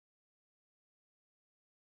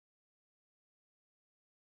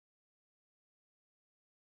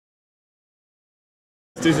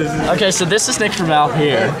Okay, so this is Nick from out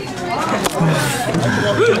here.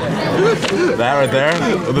 That right there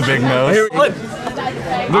with the big nose. Look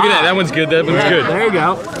at that. That one's good. That one's good. There you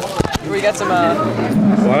go. We got some.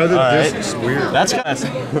 Why are the discs weird? That's good.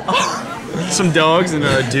 Some dogs and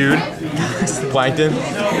a dude. Plankton,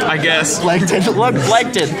 I guess. Plankton. Look,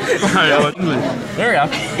 Plankton. There we go.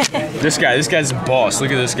 This guy's the boss.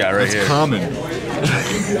 Look at this guy right here. Common.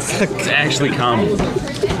 It's actually common.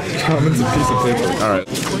 Common's a piece of paper. All right.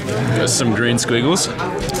 Just some green squiggles.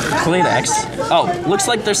 Kleenex. Oh, looks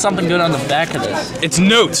like there's something good on the back of this. It's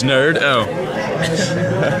notes, nerd. Oh.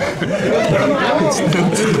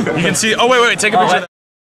 You can see. Oh wait. Take a picture.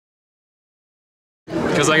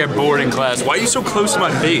 Because I get bored in class. Why are you so close to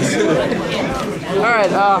my face?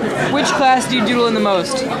 Alright, which class do you doodle in the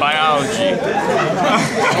most? Biology.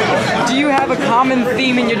 Do you have a common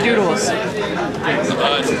theme in your doodles?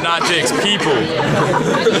 Not dicks, people.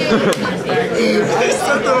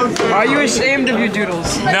 Are you ashamed of your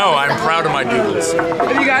doodles? No, I'm proud of my doodles.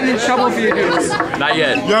 Have you gotten in trouble for your doodles? Not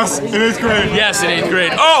yet. Yes, in 8th grade. Yes, in 8th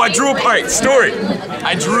grade. Oh, I drew a story.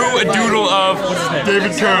 I drew a doodle of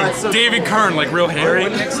David Kern. David Kern, like real hairy,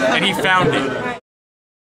 and he found it.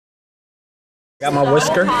 Got my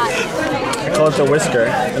whisker. I call it the whisker.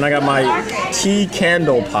 And I got my tea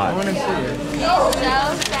candle pot.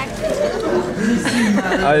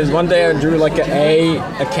 One day I drew like an A,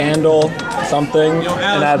 a candle, something,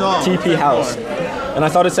 and a TP house. And I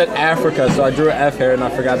thought it said Africa, so I drew an F here, and I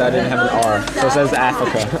forgot that I didn't have an R. So it says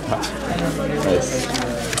Africa. Nice.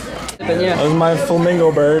 That was my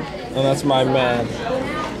flamingo bird, and that's my man.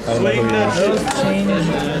 I don't know who he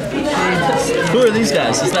is. Who are these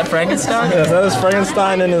guys? Is that Frankenstein? Yes, that is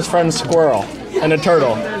Frankenstein and his friend Squirrel. And a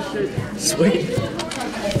turtle. Sweet.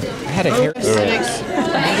 I had a hair.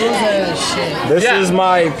 This is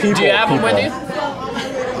my people. Do you have them with you?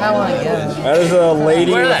 That is a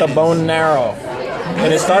lady with a bone and arrow.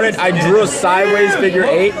 And it started, I drew a sideways figure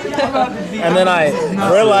 8, and then I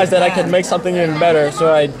realized that I could make something even better,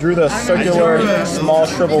 so I drew the circular, small,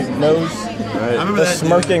 shriveled nose, the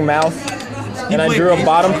smirking mouth, and I drew a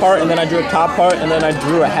bottom part, and then I drew a top part, and then I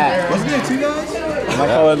drew a hat. Wasn't there 2 guys? And I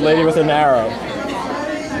call it lady with an arrow.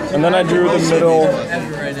 And then I drew the middle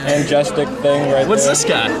angestic thing right there. What's this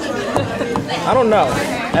guy? I don't know.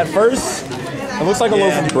 At first, it looks like a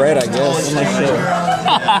loaf of bread, I guess. I'm not sure.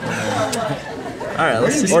 Alright,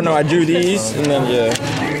 let's see. Or no, I drew these, and then, yeah.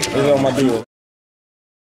 These are all my doodles.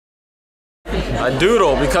 I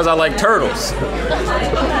doodle because I like turtles.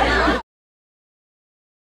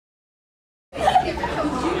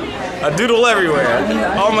 I doodle everywhere.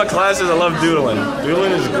 All my classes, I love doodling.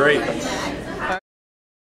 Doodling is great.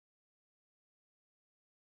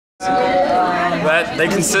 That they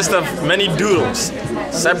consist of many doodles.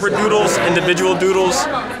 Separate doodles, individual doodles,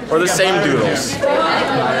 or the same doodles.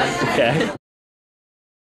 Okay.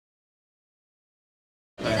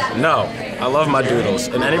 No, I love my doodles,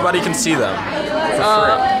 and anybody can see them for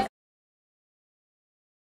free.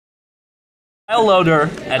 Kyle Loader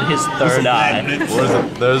and his third eye. Where is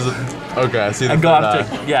it? There's a... Okay, I see the And go third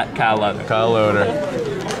after, eye. yeah, Kyle Loader. Kyle Loader.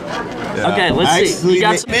 Yeah. Okay, let's see. You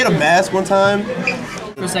got made a mask one time.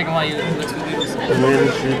 For a second while you look through the doodles. I made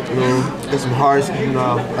it, get some hearts,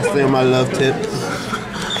 I stay on my love tip.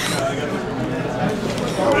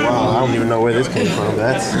 Oh wow, I don't even know where this came from.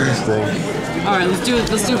 That's interesting. Alright, let's do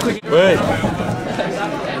a quick. Wait.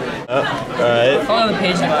 Alright. Follow the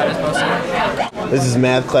page about it, mostly. This is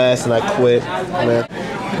math class and I quit. Man.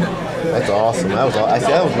 That's awesome. That was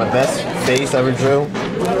my best face I ever drew.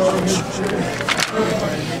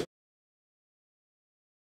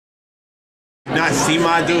 Not see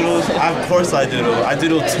my doodles? Of course I doodle. I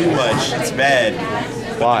doodle too much. It's bad.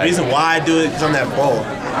 Why? The reason why I do it is because I'm that bold.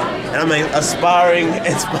 And I'm an aspiring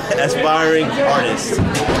artist.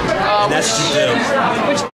 And that's what you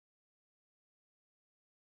do.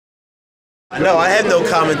 No, I have no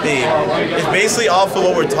common theme. It's basically all for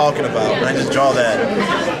what we're talking about, and I just draw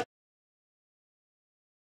that.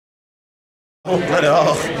 Oh, not at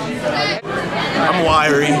all. I'm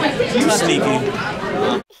wiry, too sneaky.